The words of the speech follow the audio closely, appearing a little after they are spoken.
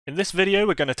In this video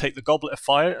we're going to take the Goblet of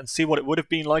Fire and see what it would have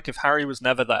been like if Harry was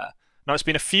never there. Now it's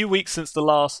been a few weeks since the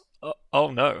last... oh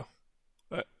no.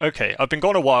 Okay, I've been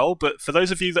gone a while, but for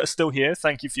those of you that are still here,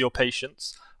 thank you for your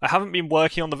patience. I haven't been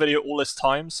working on the video all this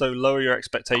time, so lower your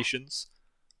expectations.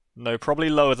 No, probably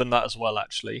lower than that as well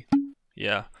actually.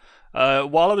 Yeah.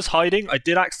 While I was hiding, I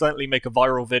did accidentally make a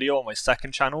viral video on my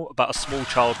second channel about a small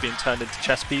child being turned into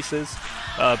chess pieces,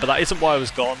 but that isn't why I was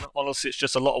gone. Honestly, it's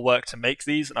just a lot of work to make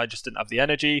these and I just didn't have the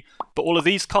energy. But all of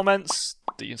these comments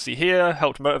that you can see here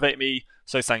helped motivate me,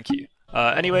 so thank you.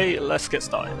 Anyway, let's get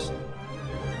started.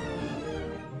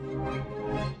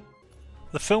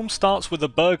 The film starts with a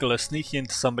burglar sneaking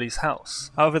into somebody's house.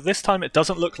 However, this time it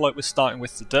doesn't look like we're starting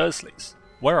with the Dursleys.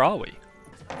 Where are we?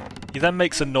 He then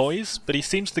makes a noise, but he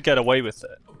seems to get away with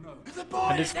it.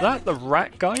 And is that the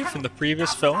rat guy from the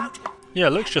previous film? Yeah, it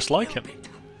looks just like him.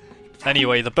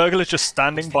 Anyway, the burglar's just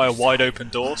standing by a wide open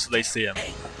door, so they see him.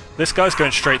 This guy's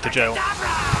going straight to jail.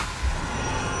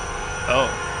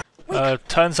 Oh.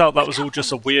 Turns out that was all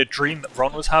just a weird dream that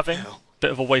Ron was having.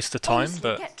 Bit of a waste of time,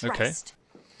 but okay.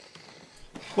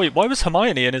 Wait, why was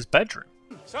Hermione in his bedroom?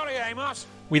 Sorry, Amos.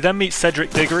 We then meet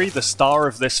Cedric Diggory, the star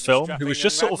of this film, who was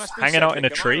just sort of hanging out in a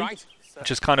tree,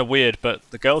 which is kind of weird, but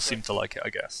the girls seem to like it, I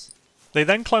guess. They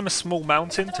then climb a small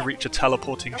mountain to reach a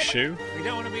teleporting shoe.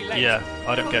 Yeah,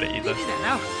 I don't get it either.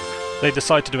 They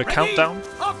decide to do a countdown.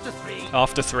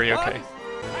 After three, okay.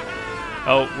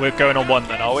 Oh, we're going on one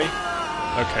then, are we?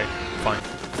 Okay, fine.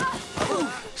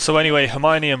 So anyway,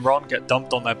 Hermione and Ron get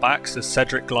dumped on their backs as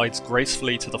Cedric glides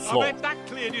gracefully to the floor.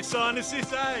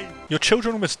 Your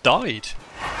children almost died.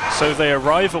 So they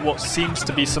arrive at what seems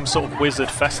to be some sort of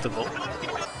wizard festival.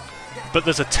 But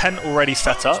there's a tent already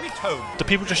set up. Do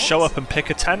people just show up and pick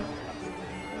a tent?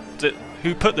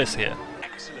 Who put this here?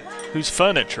 Whose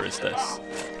furniture is this?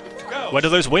 Where do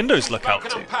those windows look out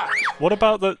to? What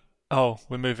about the... Oh,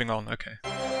 we're moving on, okay.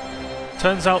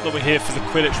 Turns out that we're here for the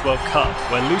Quidditch World Cup,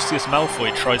 where Lucius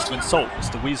Malfoy tries to insult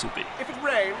Mr. Weaselby. If it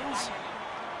rains,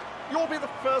 you'll be the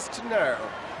first to know.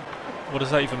 What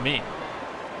does that even mean?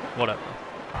 Whatever.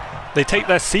 They take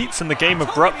their seats and the game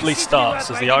abruptly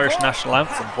starts as the Irish national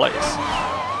anthem plays.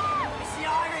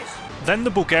 Then the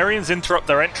Bulgarians interrupt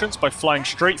their entrance by flying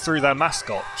straight through their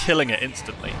mascot, killing it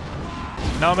instantly.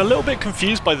 Now I'm a little bit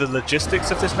confused by the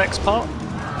logistics of this next part.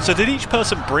 So did each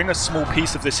person bring a small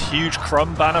piece of this huge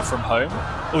crumb banner from home?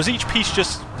 Or was each piece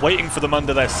just waiting for them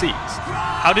under their seats?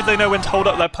 How did they know when to hold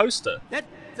up their poster? I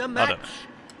don't know.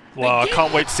 Well, I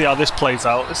can't wait to see how this plays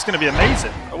out. This is going to be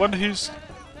amazing. I wonder who's...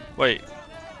 Wait.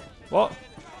 What?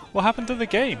 What happened to the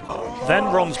game? Then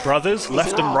Ron's brothers,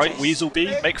 left and right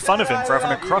Weaselby, make fun of him for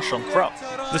having a crush on Crumb.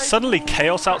 There's suddenly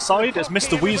chaos outside as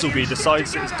Mr. Weaselby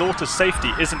decides that his daughter's safety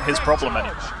isn't his problem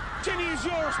anymore.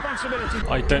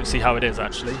 I don't see how it is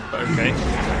actually, but okay.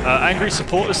 Angry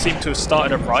supporters seem to have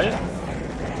started a riot.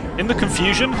 In the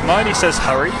confusion, Hermione says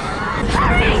hurry.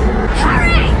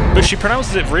 Hurry! But she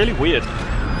pronounces it really weird.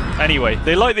 Anyway,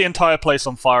 they light the entire place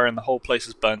on fire and the whole place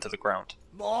is burned to the ground.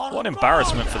 What an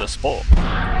embarrassment for the sport.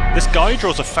 This guy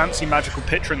draws a fancy magical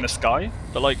picture in the sky,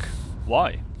 but like,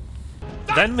 why?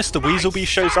 Then Mr. Weaselby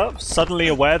shows up, suddenly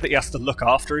aware that he has to look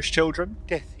after his children.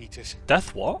 Death Eaters.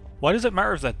 Death what? Why does it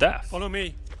matter if they're deaf? Follow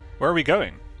me. Where are we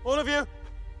going? All of you,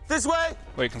 this way.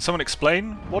 Wait, can someone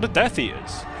explain? What are Death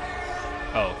Eaters?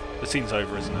 Oh, the scene's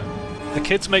over, isn't it? The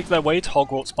kids make their way to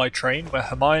Hogwarts by train, where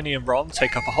Hermione and Ron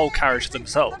take up a whole carriage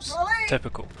themselves.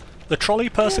 Typical. The trolley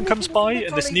person comes by,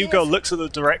 and this new girl looks at the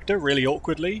director really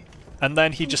awkwardly, and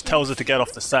then he just tells her to get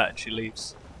off the set and she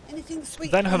leaves.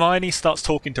 Then Hermione starts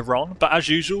talking to Ron, but as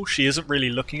usual, she isn't really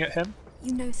looking at him.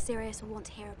 You know Sirius will want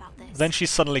to hear about this. Then she's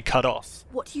suddenly cut off.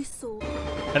 What you saw.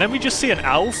 And then we just see an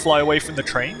owl fly away from the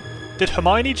train. Did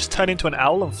Hermione just turn into an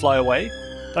owl and fly away?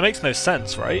 That makes no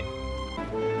sense, right?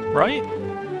 Right?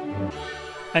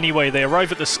 Anyway, they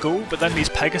arrive at the school, but then these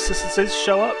Pegasuses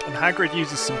show up, and Hagrid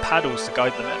uses some paddles to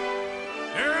guide them in.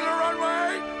 Here in the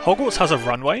runway. Hogwarts has a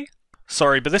runway?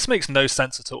 Sorry, but this makes no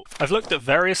sense at all. I've looked at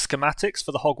various schematics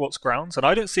for the Hogwarts grounds, and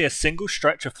I don't see a single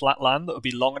stretch of flat land that would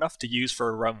be long enough to use for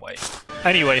a runway.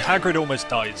 Anyway, Hagrid almost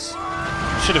dies.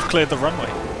 Should have cleared the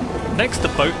runway. Next, the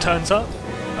boat turns up,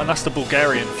 and that's the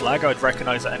Bulgarian flag. I'd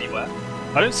recognise it anywhere.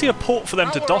 I don't see a port for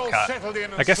them to dock at.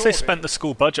 I guess they spent the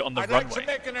school budget on the runway.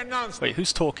 Wait,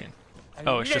 who's talking?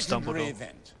 Oh, it's just Dumbledore.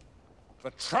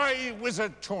 The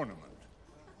Tri-Wizard Tournament.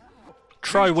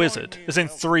 Tri-Wizard, as in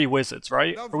 3 wizards,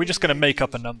 right? Or are we just going to make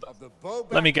up a number?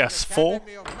 Let me guess, 4?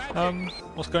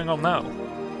 What's going on now?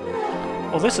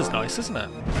 Well, this is nice, isn't it?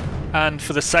 And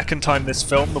for the second time this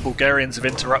film, the Bulgarians have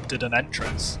interrupted an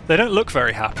entrance. They don't look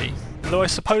very happy. Though I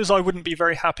suppose I wouldn't be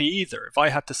very happy either if I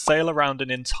had to sail around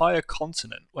an entire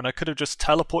continent when I could have just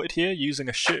teleported here using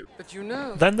a shoe. But you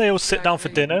know, Then they all sit down for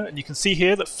dinner, and you can see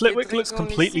here that Flitwick looks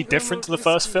completely different to the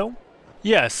first film.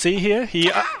 Yeah, see here?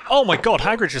 Oh my god,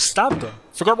 Hagrid just stabbed him.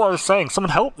 Forgot what I was saying,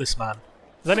 someone help this man.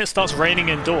 Then it starts raining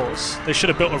indoors. They should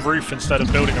have built a roof instead of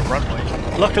building a runway.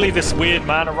 Luckily this weird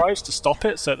man arrives to stop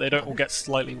it so they don't all get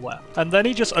slightly wet. And then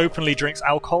he just openly drinks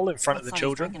alcohol in front of the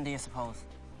children.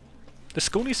 The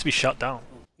school needs to be shut down.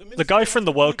 The guy from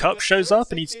the World Cup shows up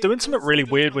and he's doing something really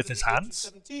weird with his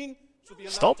hands.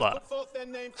 Stop that.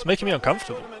 It's making me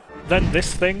uncomfortable. Then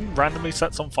this thing randomly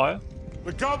sets on fire.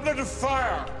 The Goblet of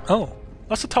Fire! Oh,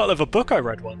 that's the title of a book I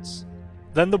read once.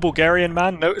 Then the Bulgarian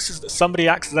man notices that somebody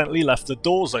accidentally left the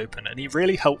doors open and he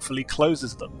really helpfully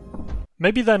closes them.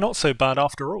 Maybe they're not so bad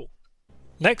after all.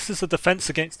 Next is the Defense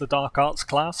Against the Dark Arts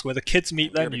class where the kids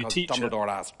meet their new teacher. Dumbledore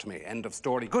asked me. End of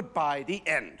story. Goodbye, the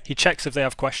end. He checks if they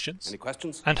have questions. Any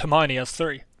questions? And Hermione has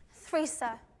 3. 3,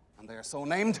 sir. And they are so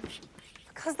named?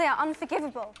 Because they are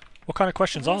unforgivable. What kind of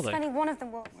questions are If they? any one of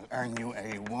them will. Will earn you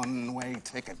a one-way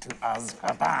ticket to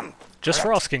Azkaban. Just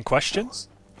for asking questions?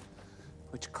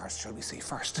 Which curse shall we see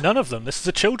first? None of them. This is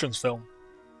a children's film.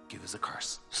 Give us a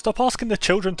curse. Stop asking the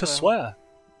children to swear.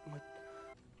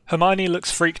 Hermione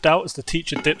looks freaked out as the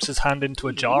teacher dips his hand into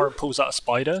a jar and pulls out a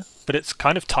spider, but it's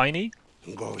kind of tiny.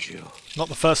 Not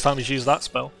the first time he's used that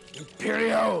spell.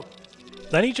 Imperio!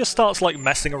 Then he just starts like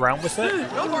messing around with it.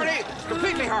 Don't worry, it's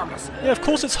completely harmless. Yeah, of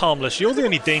course it's harmless. You're the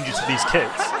only danger to these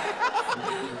kids.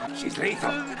 She's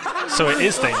lethal. So it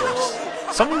is dangerous.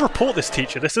 Someone report this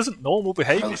teacher. This isn't normal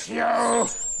behaviour.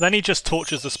 Then he just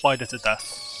tortures the spider to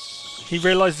death. He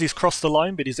realises he's crossed the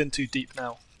line, but he's in too deep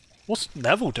now. What's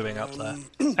Neville doing up there?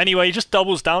 Anyway, he just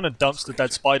doubles down and dumps the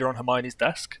dead spider on Hermione's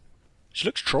desk. She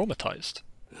looks traumatised.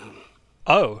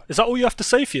 Oh, is that all you have to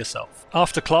say for yourself?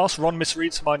 After class, Ron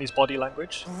misreads Hermione's body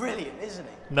language. Brilliant, isn't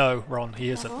he? No, Ron, he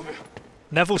isn't.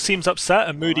 Neville seems upset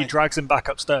and Moody drags him back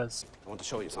upstairs. I want to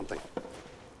show you something.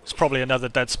 It's probably another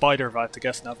dead spider if I had to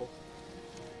guess, Neville.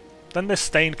 Then this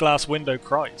stained glass window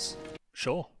cries.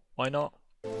 Sure, why not?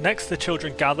 Next, the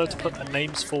children gather to put their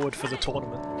names forward for the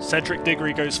tournament. Cedric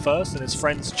Diggory goes first and his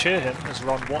friends cheer him as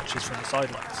Ron watches from the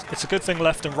sidelines. It's a good thing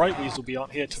Left and Right Weasley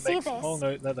aren't here to make... Oh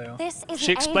no, there they are.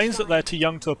 She explains that they're too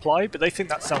young to apply, but they think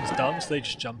that sounds dumb, so they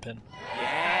just jump in.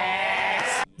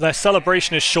 Their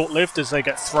celebration is short-lived as they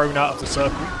get thrown out of the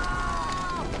circle.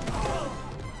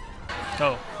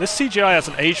 Oh, this CGI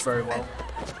hasn't aged very well.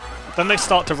 Then they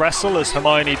start to wrestle as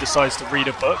Hermione decides to read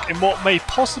a book in what may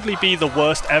possibly be the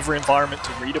worst ever environment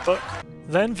to read a book.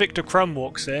 Then Victor Crumb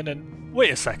walks in and...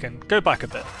 Wait a second, go back a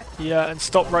bit. Yeah, and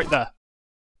stop right there.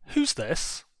 Who's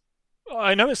this?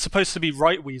 I know it's supposed to be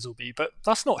Right Weasleby, but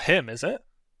that's not him, is it?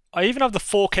 I even have the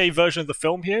 4K version of the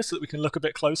film here so that we can look a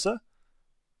bit closer.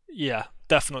 Yeah,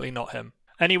 definitely not him.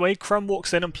 Anyway, Crumb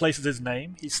walks in and places his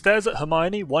name. He stares at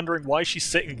Hermione, wondering why she's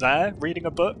sitting there, reading a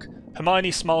book.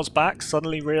 Hermione smiles back,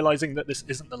 suddenly realising that this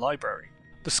isn't the library.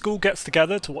 The school gets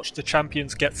together to watch the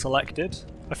champions get selected.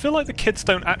 I feel like the kids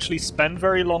don't actually spend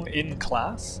very long in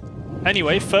class.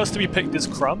 Anyway, first to be picked is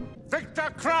Crumb.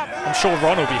 Victor Crumb! I'm sure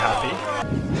Ron will be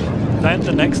happy. Then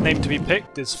the next name to be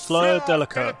picked is Fleur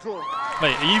Delacour.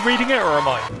 Wait, are you reading it or am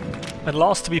I? And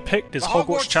last to be picked is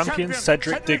Hogwarts champion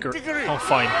Cedric Diggory. Oh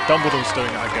fine, Dumbledore's doing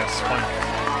it I guess,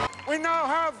 fine. We now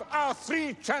have our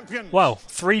 3 champions. Wow,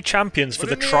 3 champions for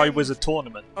the Triwizard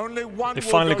Tournament. Only one They will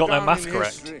finally go got their down math in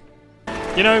correct. history.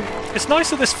 You know, it's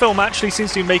nice that this film actually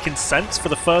seems to be making sense for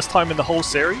the first time in the whole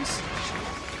series.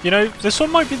 You know, this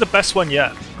one might be the best one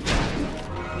yet.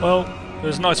 Well, it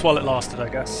was nice while it lasted, I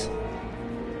guess.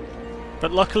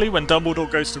 But luckily, when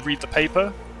Dumbledore goes to read the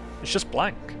paper, it's just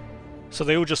blank. So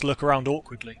they all just look around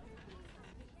awkwardly.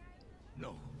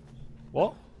 No.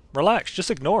 What? Relax,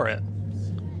 just ignore it.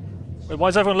 Wait, why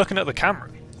is everyone looking at the camera?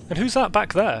 And who's that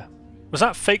back there? Was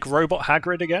that fake robot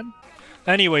Hagrid again?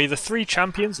 Anyway, the 3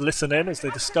 champions listen in as they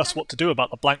discuss what to do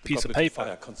about the blank piece of paper.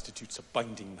 Fire constitutes a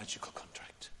binding magical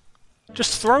contract.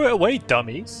 Just throw it away,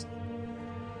 dummies!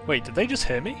 Wait, did they just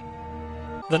hear me?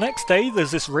 The next day,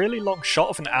 there's this really long shot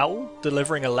of an owl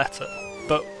delivering a letter.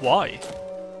 But why?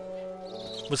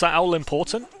 Was that owl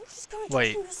important?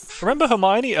 Wait, remember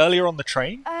Hermione earlier on the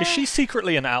train? Is she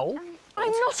secretly an owl?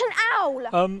 I'm not an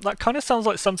owl! That kind of sounds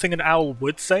like something an owl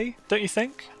would say, don't you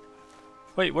think?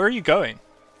 Wait, where are you going?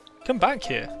 Come back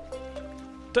here.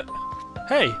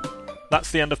 Hey!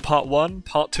 That's the end of part 1.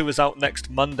 Part 2 is out next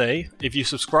Monday. If you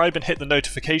subscribe and hit the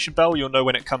notification bell, you'll know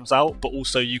when it comes out, but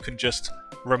also you can just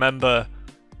remember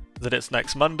that it's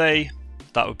next Monday.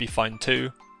 That would be fine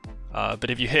too. But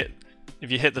if you hit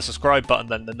the subscribe button,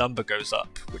 then the number goes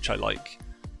up, which I like.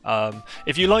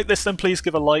 If you like this, then please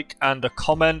give a like and a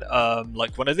comment,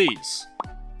 like one of these.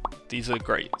 These are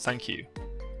great, thank you.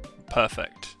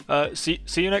 Perfect. See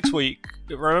you next week.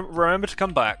 Remember to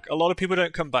come back. A lot of people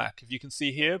don't come back. If you can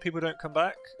see here, people don't come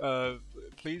back.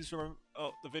 Please remember.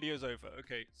 Oh, the video's over.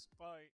 Okay.